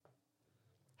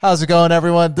How's it going,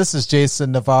 everyone? This is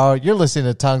Jason Navarro. You're listening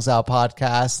to Tongues Out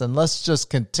Podcast, and let's just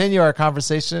continue our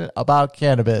conversation about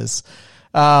cannabis.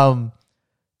 Today's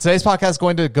podcast is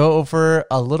going to go over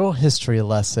a little history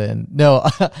lesson. No,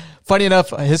 funny enough,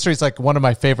 history is like one of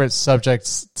my favorite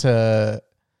subjects to,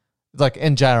 like,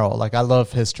 in general. Like, I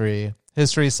love history,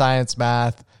 science,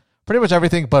 math, pretty much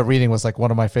everything but reading was like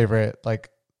one of my favorite like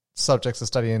subjects to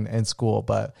study in school.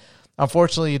 But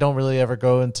unfortunately, you don't really ever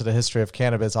go into the history of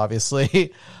cannabis,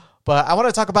 obviously. But I want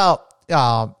to talk about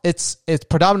it's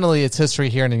predominantly its history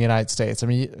here in the United States. I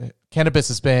mean, cannabis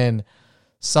has been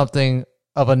something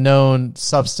of a known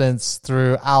substance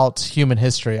throughout human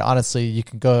history. Honestly, you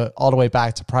can go all the way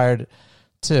back to prior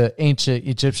to ancient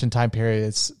Egyptian time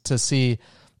periods to see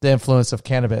the influence of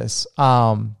cannabis.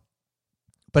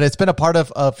 But it's been a part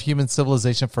of human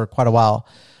civilization for quite a while.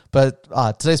 But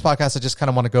today's podcast, I just kind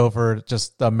of want to go over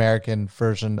just the American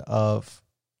version of,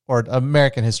 or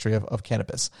American history of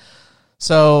cannabis.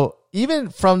 So even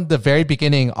from the very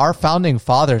beginning, our founding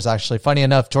fathers, actually, funny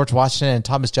enough, George Washington and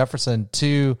Thomas Jefferson,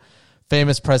 two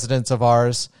famous presidents of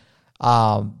ours,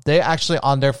 they actually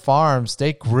on their farms,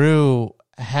 they grew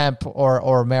hemp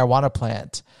or marijuana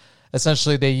plant.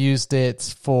 Essentially, they used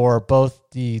it for both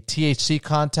the THC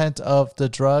content of the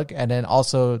drug and then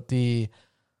also the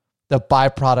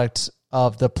byproduct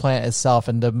of the plant itself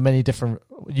and the many different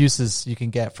uses you can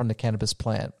get from the cannabis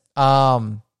plant.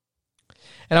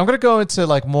 And I'm going to go into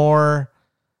like more,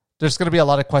 there's going to be a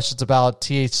lot of questions about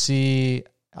THC,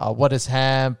 what is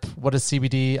hemp, what is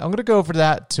CBD. I'm going to go over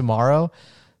that tomorrow.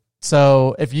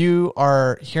 So if you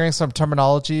are hearing some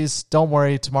terminologies, don't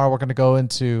worry. Tomorrow we're going to go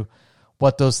into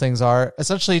what those things are.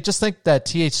 Essentially, just think that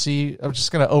THC, I'm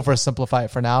just going to oversimplify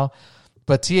it for now,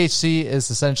 but THC is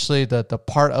essentially the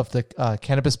part of the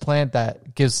cannabis plant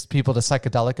that gives people the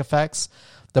psychedelic effects.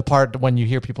 The part when you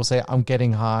hear people say, I'm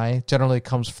getting high, generally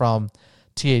comes from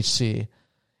THC.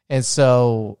 And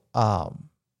so,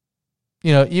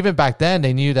 even back then,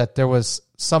 they knew that there was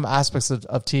some aspects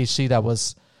of THC that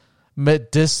was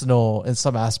medicinal in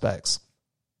some aspects.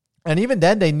 And even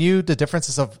then, they knew the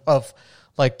differences of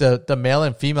like the male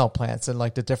and female plants and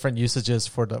like the different usages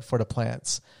for the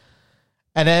plants.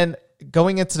 And then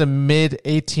going into the mid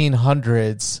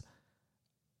 1800s,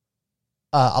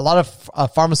 a lot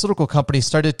of pharmaceutical companies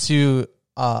started to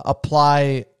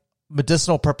apply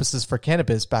medicinal purposes for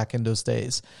cannabis back in those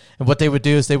days. And what they would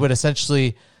do is they would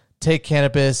essentially take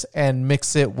cannabis and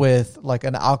mix it with like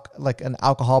an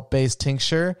alcohol-based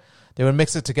tincture. They would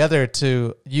mix it together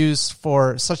to use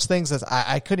for such things as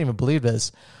I couldn't even believe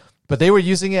this, but they were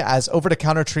using it as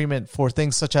over-the-counter treatment for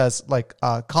things such as like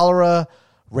cholera,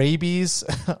 rabies.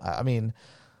 I mean,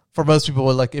 for most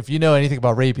people, like if you know anything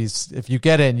about rabies, if you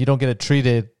get it and you don't get it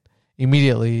treated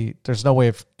immediately, there's no way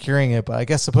of curing it. But I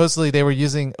guess supposedly they were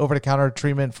using over-the-counter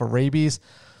treatment for rabies,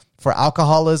 for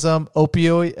alcoholism,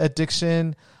 opioid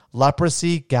addiction,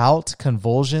 leprosy, gout,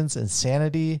 convulsions,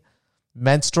 insanity,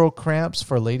 menstrual cramps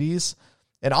for ladies.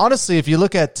 And honestly, if you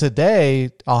look at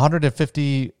today,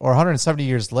 150 or 170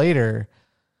 years later,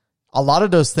 a lot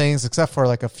of those things, except for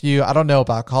like a few, I don't know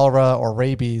about cholera or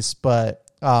rabies, but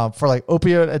for like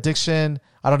opioid addiction,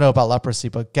 I don't know about leprosy,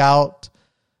 but gout,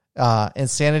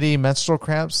 insanity, menstrual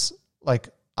cramps, like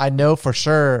I know for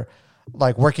sure,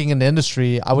 like working in the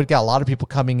industry, I would get a lot of people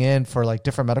coming in for like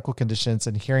different medical conditions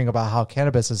and hearing about how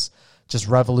cannabis has just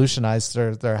revolutionized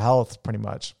their health pretty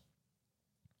much.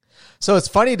 So it's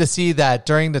funny to see that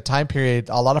during the time period,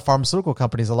 a lot of pharmaceutical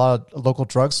companies, a lot of local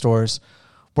drugstores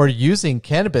were using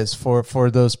cannabis for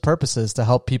those purposes to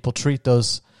help people treat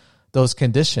those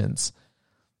conditions.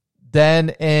 Then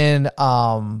in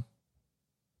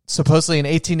supposedly in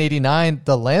 1889,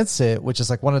 The Lancet, which is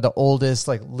like one of the oldest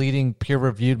like leading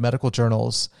peer-reviewed medical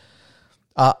journals,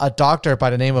 a doctor by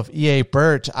the name of E.A.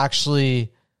 Birch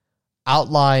actually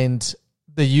outlined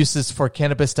the uses for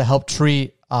cannabis to help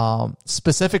treat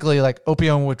specifically like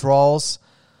opioid withdrawals,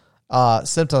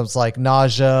 symptoms like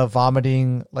nausea,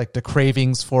 vomiting, like the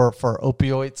cravings for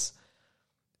opioids.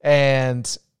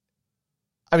 And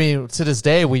I mean, to this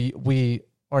day, we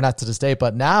or not to this day,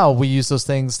 but now we use those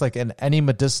things like in any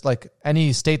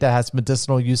any state that has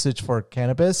medicinal usage for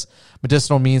cannabis.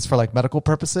 Medicinal means for like medical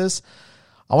purposes.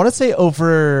 I want to say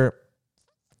over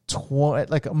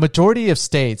like a majority of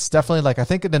states, definitely like I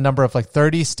think in the number of like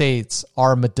 30 states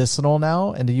are medicinal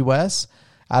now in the US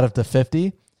out of the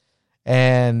 50.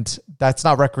 And that's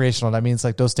not recreational. That means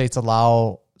like those states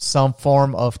allow some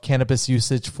form of cannabis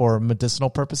usage for medicinal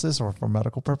purposes or for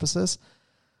medical purposes.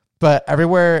 But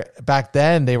everywhere back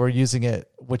then they were using it,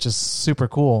 which is super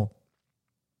cool.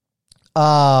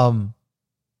 And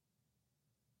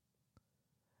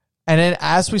then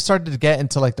as we started to get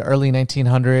into like the early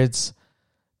 1900s,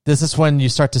 this is when you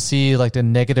start to see like the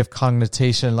negative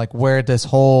connotation, like where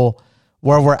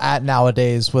we're at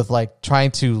nowadays with like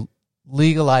trying to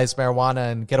legalize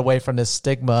marijuana and get away from this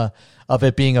stigma of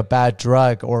it being a bad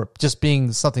drug or just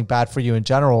being something bad for you in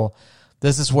general.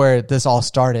 This is where this all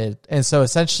started. And so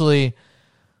essentially,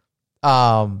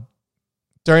 during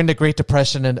the Great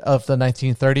Depression of the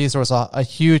 1930s, there was a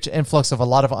huge influx of a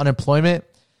lot of unemployment.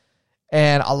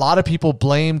 And a lot of people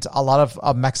blamed a lot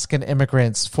of Mexican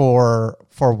immigrants for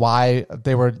why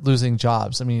they were losing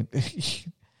jobs. I mean,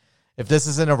 if this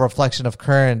isn't a reflection of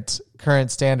current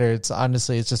standards,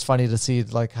 honestly, it's just funny to see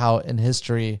like how in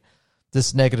history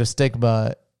this negative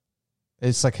stigma,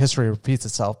 it's like history repeats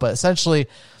itself. But essentially,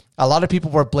 a lot of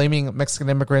people were blaming Mexican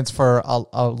immigrants for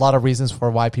a lot of reasons for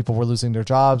why people were losing their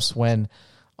jobs, when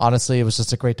honestly it was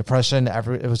just a Great Depression.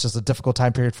 It was just a difficult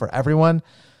time period for everyone.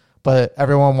 But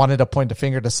everyone wanted to point a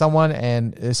finger to someone,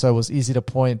 and so it was easy to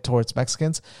point towards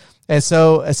Mexicans. And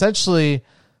so essentially,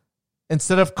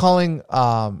 instead of calling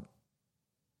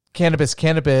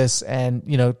cannabis and,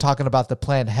 you know, talking about the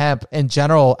plant hemp in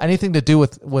general, anything to do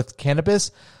with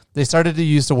cannabis, they started to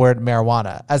use the word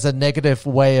marijuana as a negative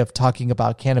way of talking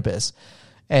about cannabis.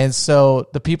 And so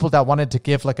the people that wanted to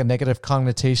give like a negative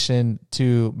connotation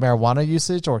to marijuana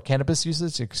usage or cannabis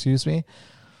usage,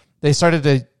 they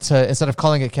started to instead of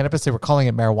calling it cannabis, they were calling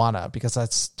it marijuana, because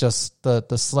that's just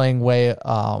the slang way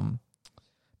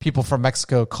people from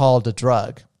Mexico called the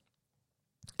drug.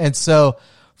 And so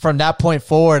from that point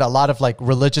forward, a lot of like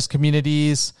religious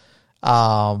communities,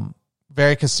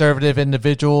 very conservative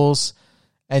individuals,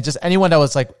 and just anyone that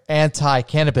was like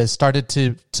anti-cannabis started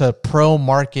to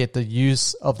pro-market the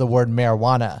use of the word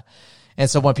marijuana. And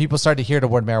so when people started to hear the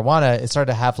word marijuana, it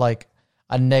started to have like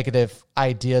a negative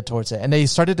idea towards it. And they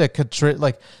started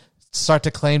to start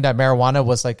to claim that marijuana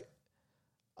was like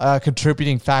a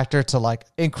contributing factor to like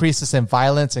increases in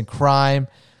violence and crime,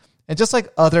 and just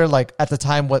like other, like at the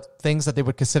time, what things that they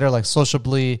would consider like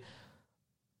sociably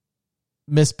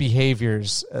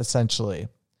misbehaviors, essentially.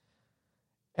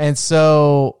 And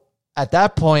so at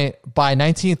that point, by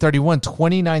 1931,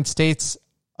 29 states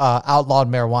outlawed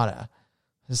marijuana.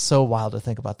 It's so wild to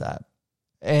think about that.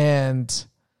 And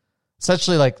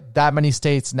essentially, like that many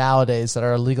states nowadays that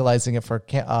are legalizing it for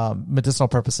medicinal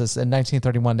purposes. In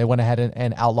 1931, they went ahead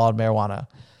and outlawed marijuana.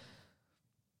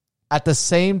 At the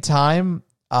same time,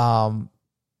 a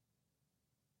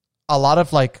lot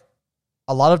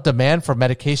of demand for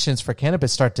medications for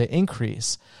cannabis start to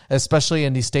increase, especially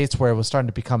in these states where it was starting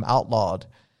to become outlawed.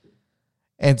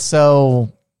 And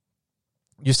so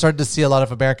you started to see a lot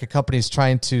of American companies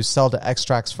trying to sell the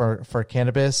extracts for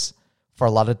cannabis for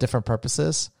a lot of different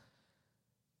purposes.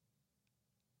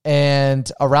 And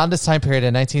around this time period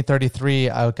in 1933,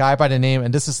 a guy by the name,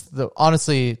 and this is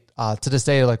honestly to this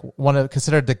day, like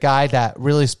considered the guy that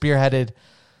really spearheaded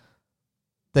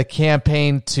the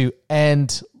campaign to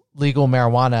end legal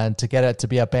marijuana and to get it to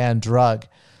be a banned drug.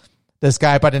 This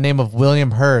guy by the name of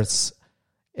William Hearst.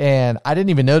 And I didn't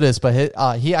even know this, but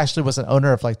he actually was an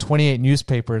owner of like 28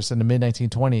 newspapers in the mid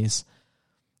 1920s.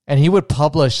 And he would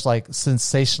publish like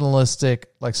sensationalistic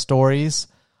like stories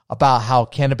about how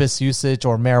cannabis usage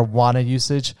or marijuana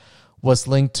usage was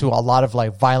linked to a lot of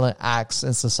like violent acts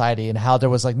in society, and how there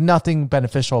was like nothing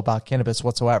beneficial about cannabis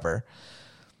whatsoever.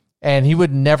 And he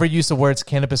would never use the words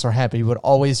cannabis or hemp. He would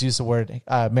always use the word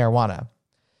marijuana.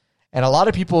 And a lot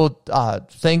of people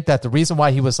think that the reason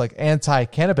why he was like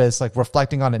anti-cannabis, like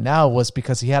reflecting on it now, was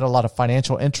because he had a lot of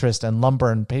financial interest in lumber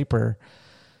and paper.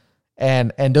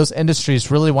 And those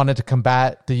industries really wanted to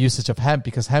combat the usage of hemp,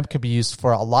 because hemp could be used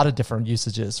for a lot of different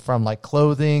usages, from like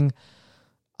clothing,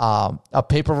 a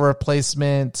paper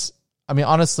replacement. I mean,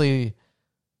 honestly,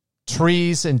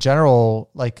 trees in general,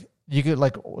 like you could,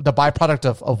 like the byproduct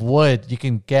of wood you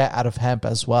can get out of hemp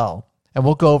as well. And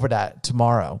we'll go over that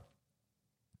tomorrow.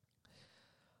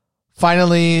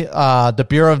 Finally, the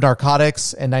Bureau of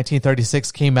Narcotics in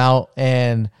 1936 came out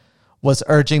and was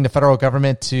urging the federal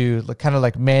government to kind of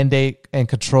like mandate and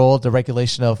control the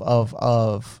regulation of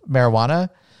marijuana,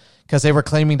 because they were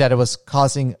claiming that it was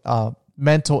causing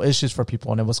mental issues for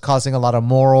people, and it was causing a lot of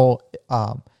moral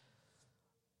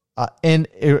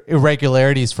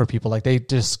irregularities for people. Like they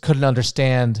just couldn't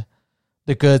understand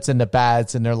the goods and the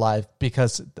bads in their life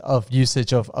because of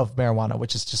usage of marijuana,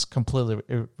 which is just completely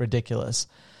ridiculous.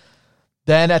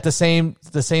 Then at the same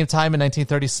time in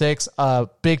 1936, a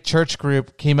big church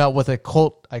group came out with a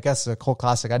cult, I guess a cult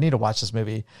classic. I need to watch this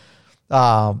movie.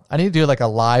 I need to do like a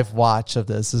live watch of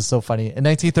this. This is so funny. In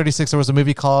 1936, there was a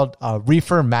movie called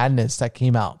Reefer Madness that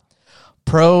came out.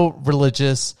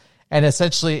 Pro-religious, and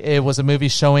essentially it was a movie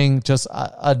showing just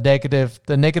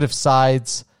the negative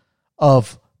sides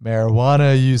of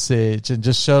marijuana usage, and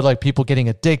just showed like people getting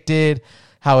addicted,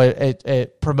 how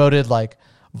it promoted like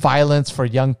violence for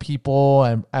young people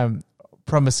and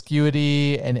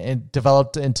promiscuity, and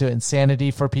developed into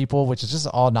insanity for people, which is just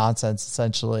all nonsense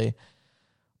essentially.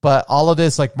 But all of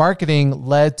this like marketing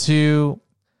led to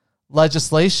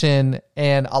legislation,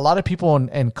 and a lot of people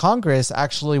in Congress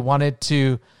actually wanted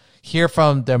to hear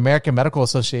from the American Medical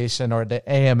Association or the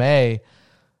AMA.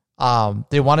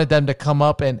 They wanted them to come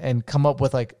up and come up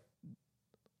with like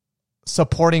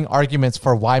supporting arguments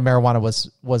for why marijuana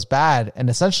was bad. And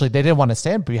essentially they didn't want to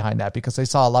stand behind that because they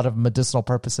saw a lot of medicinal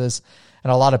purposes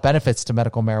and a lot of benefits to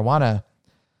medical marijuana.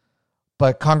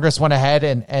 But Congress went ahead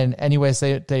and anyways,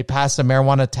 they passed the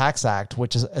Marijuana Tax Act,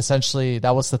 which is essentially,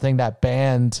 that was the thing that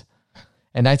banned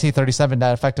in 1937,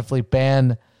 that effectively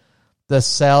banned the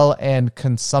sale and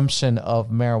consumption of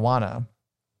marijuana.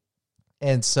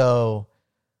 And so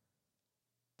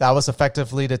that was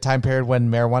effectively the time period when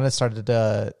marijuana started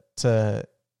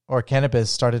or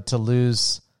cannabis started to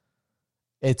lose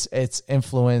its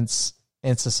influence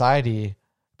in society,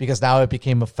 because now it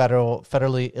became a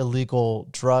federally illegal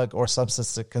drug or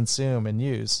substance to consume and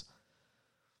use.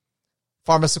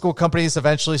 Pharmaceutical companies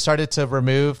eventually started to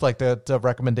remove like the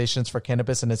recommendations for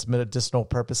cannabis and its medicinal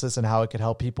purposes and how it could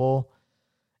help people.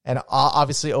 And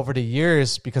obviously over the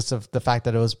years, because of the fact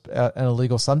that it was an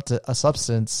illegal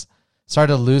substance,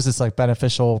 started to lose its like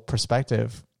beneficial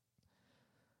perspective.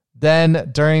 Then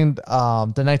during the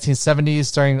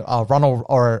 1970s, during not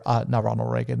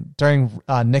Ronald Reagan, during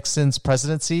Nixon's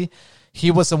presidency,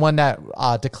 he was the one that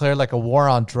declared like a war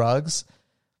on drugs.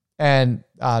 And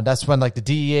that's when like the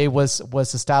DEA was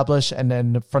established. And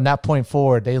then from that point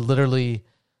forward, they literally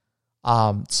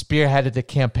spearheaded the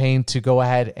campaign to go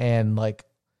ahead and like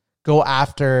go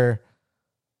after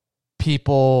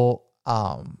people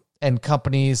and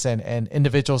companies and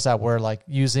individuals that were like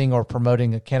using or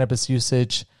promoting a cannabis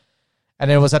usage. And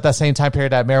it was at that same time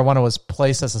period that marijuana was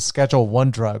placed as a Schedule I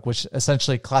drug, which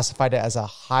essentially classified it as a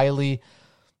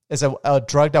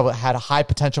drug that had a high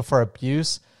potential for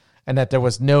abuse, and that there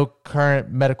was no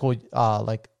current medical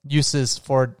like uses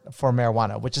for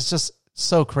marijuana, which is just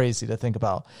so crazy to think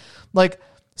about. Like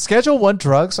Schedule I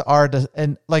drugs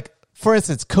for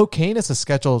instance, cocaine is a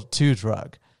Schedule II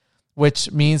drug,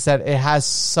 which means that it has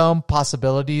some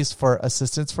possibilities for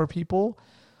assistance for people,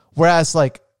 whereas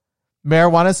like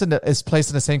marijuana is placed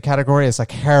in the same category as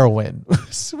like heroin,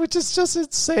 which is just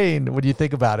insane when you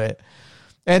think about it.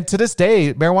 And to this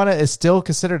day, marijuana is still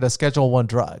considered a Schedule I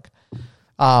drug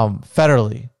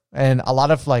federally. And a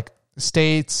lot of like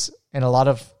states and a lot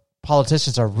of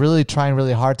politicians are really trying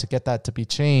really hard to get that to be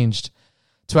changed,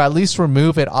 to at least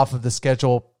remove it off of the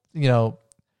schedule,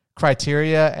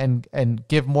 criteria, and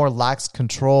give more lax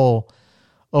control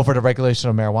over the regulation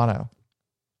of marijuana.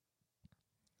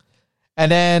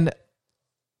 And then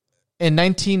in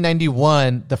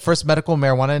 1991, the first medical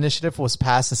marijuana initiative was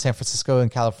passed in San Francisco and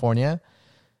California.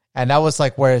 And that was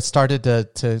like where it started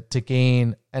to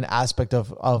gain an aspect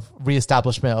of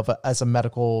reestablishment as a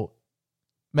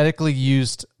medically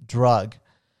used drug.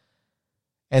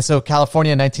 And so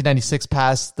California in 1996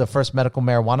 passed the first medical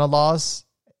marijuana laws.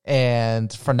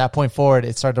 And from that point forward,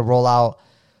 it started to roll out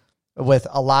with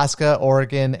Alaska,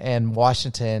 Oregon, and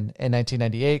Washington in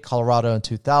 1998, Colorado in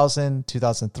 2000,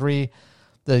 2003.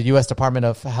 The U.S. Department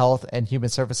of Health and Human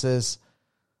Services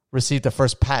received the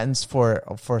first patents for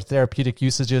therapeutic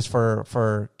usages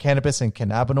for cannabis and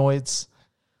cannabinoids.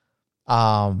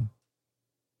 And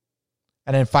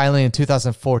then finally in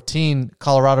 2014,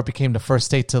 Colorado became the first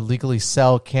state to legally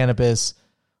sell cannabis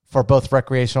for both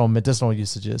recreational and medicinal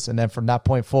usages. And then from that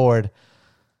point forward,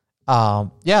 at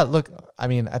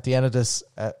the end of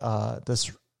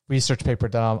this research paper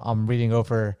that I'm reading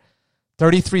over,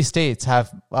 33 states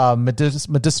have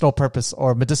medicinal purpose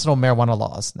or medicinal marijuana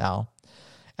laws now.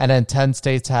 And then 10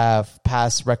 states have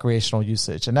passed recreational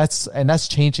usage. And that's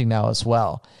changing now as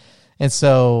well. And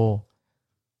so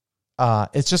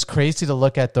it's just crazy to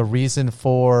look at the reason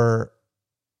for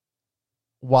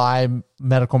why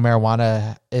medical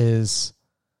marijuana is,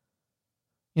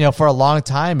 for a long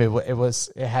time,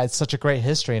 it had such a great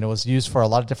history, and it was used for a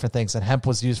lot of different things, and hemp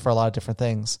was used for a lot of different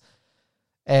things.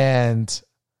 And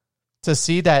to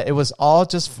see that it was all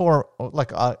just for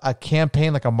like a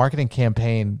campaign, like a marketing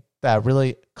campaign that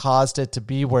really caused it to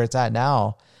be where it's at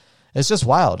now, it's just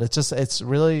wild. It's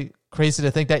really crazy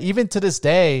to think that even to this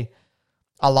day,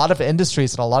 a lot of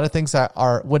industries and a lot of things that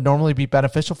would normally be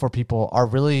beneficial for people are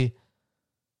really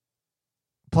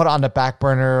put on the back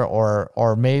burner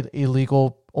or made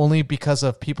illegal only because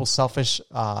of people's selfish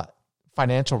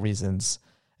financial reasons.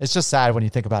 It's just sad when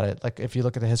you think about it. Like if you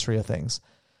look at the history of things.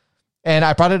 And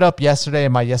I brought it up yesterday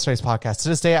in my yesterday's podcast. To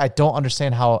this day, I don't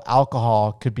understand how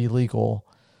alcohol could be legal,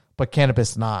 but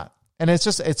cannabis not. And it's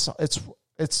just it's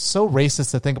so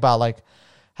racist to think about, like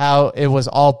how it was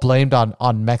all blamed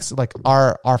on Mexico. Like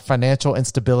our financial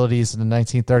instabilities in the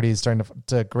 1930s during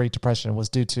the Great Depression was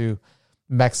due to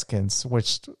Mexicans,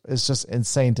 which is just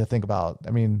insane to think about.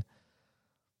 I mean,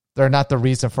 they're not the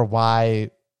reason for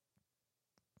why,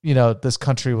 you know, this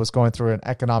country was going through an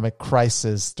economic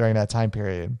crisis during that time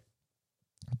period.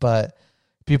 But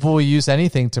people will use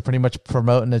anything to pretty much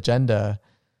promote an agenda.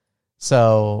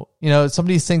 So, you know, some of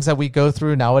these things that we go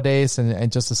through nowadays,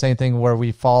 and just the same thing where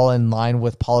we fall in line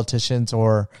with politicians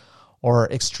or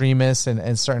extremists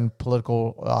and certain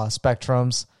political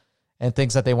spectrums and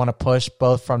things that they want to push,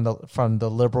 both from the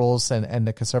liberals and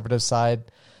the conservative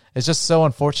side. It's just so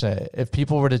unfortunate. If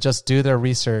people were to just do their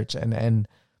research and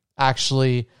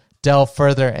actually delve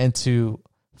further into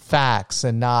facts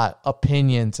and not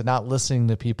opinions and not listening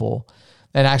to people,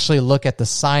 and actually look at the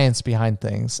science behind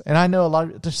things. And I know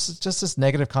there's just this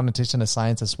negative connotation to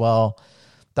science as well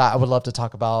that I would love to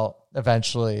talk about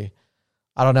eventually.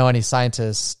 I don't know any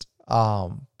scientist,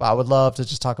 but I would love to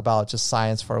just talk about just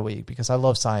science for a week, because I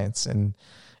love science. And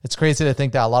it's crazy to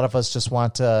think that a lot of us just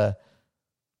want to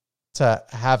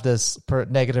have this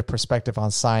negative perspective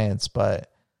on science, but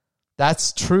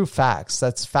that's true facts.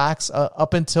 That's facts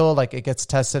up until like it gets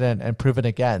tested and proven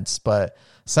against. But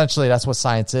essentially that's what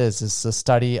science is. It's the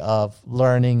study of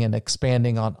learning and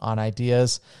expanding on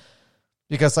ideas.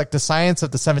 Because like the science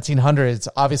of the 1700s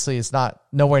obviously is not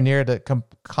nowhere near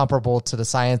comparable to the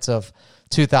science of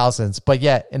 2000s. But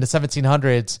yet in the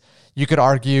 1700s, you could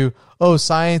argue, oh,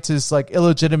 science is like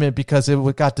illegitimate because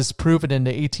it got disproven in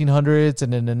the 1800s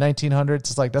and in the 1900s.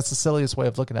 It's like, that's the silliest way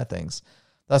of looking at things.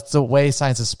 That's the way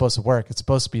science is supposed to work. It's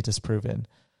supposed to be disproven.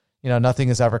 You know, nothing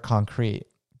is ever concrete.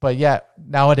 But yet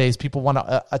nowadays people want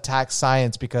to attack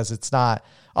science because it's not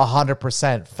 100%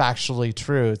 factually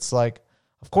true. It's like,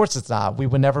 of course it's not. We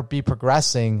would never be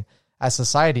progressing as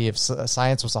society if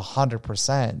science was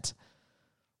 100%.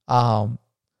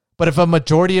 But if a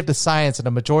majority of the science and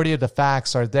a majority of the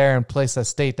facts are there in place that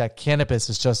state that cannabis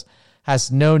is just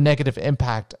has no negative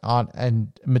impact on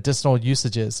and medicinal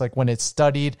usages, like when it's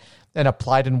studied and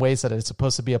applied in ways that it's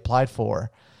supposed to be applied for.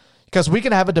 Because we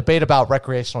can have a debate about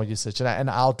recreational usage, and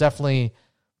I'll definitely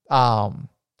want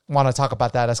to talk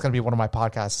about that. That's going to be one of my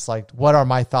podcasts. It's like, what are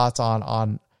my thoughts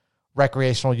on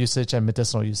recreational usage and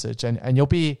medicinal usage? And you'll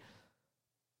be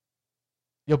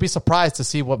surprised to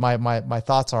see what my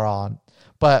thoughts are on.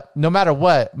 But no matter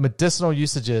what, medicinal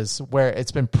usages where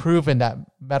it's been proven that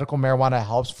medical marijuana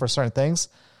helps for certain things,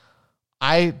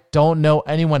 I don't know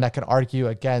anyone that can argue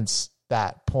against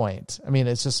that point. I mean,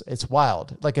 it's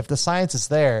wild. Like if the science is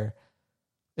there,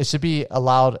 it should be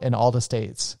allowed in all the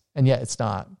states, and yet it's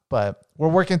not. But we're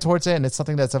working towards it, and it's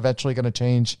something that's eventually going to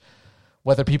change,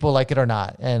 whether people like it or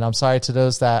not. And I'm sorry to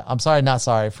those that, not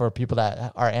sorry for people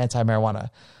that are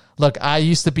anti-marijuana. Look, I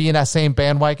used to be in that same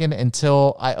bandwagon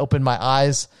until I opened my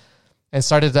eyes and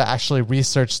started to actually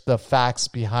research the facts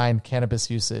behind cannabis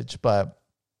usage. But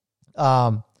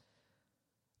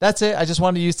that's it. I just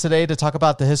wanted to use today to talk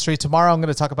about the history. Tomorrow I'm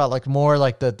going to talk about like more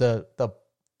like the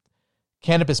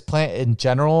cannabis plant in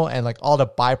general and like all the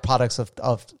byproducts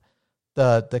of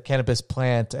the cannabis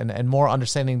plant and more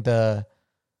understanding the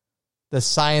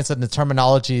science and the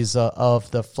terminologies of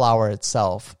the flower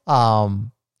itself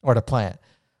or the plant.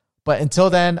 But until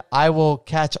then, I will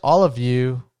catch all of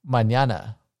you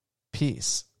mañana.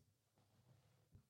 Peace.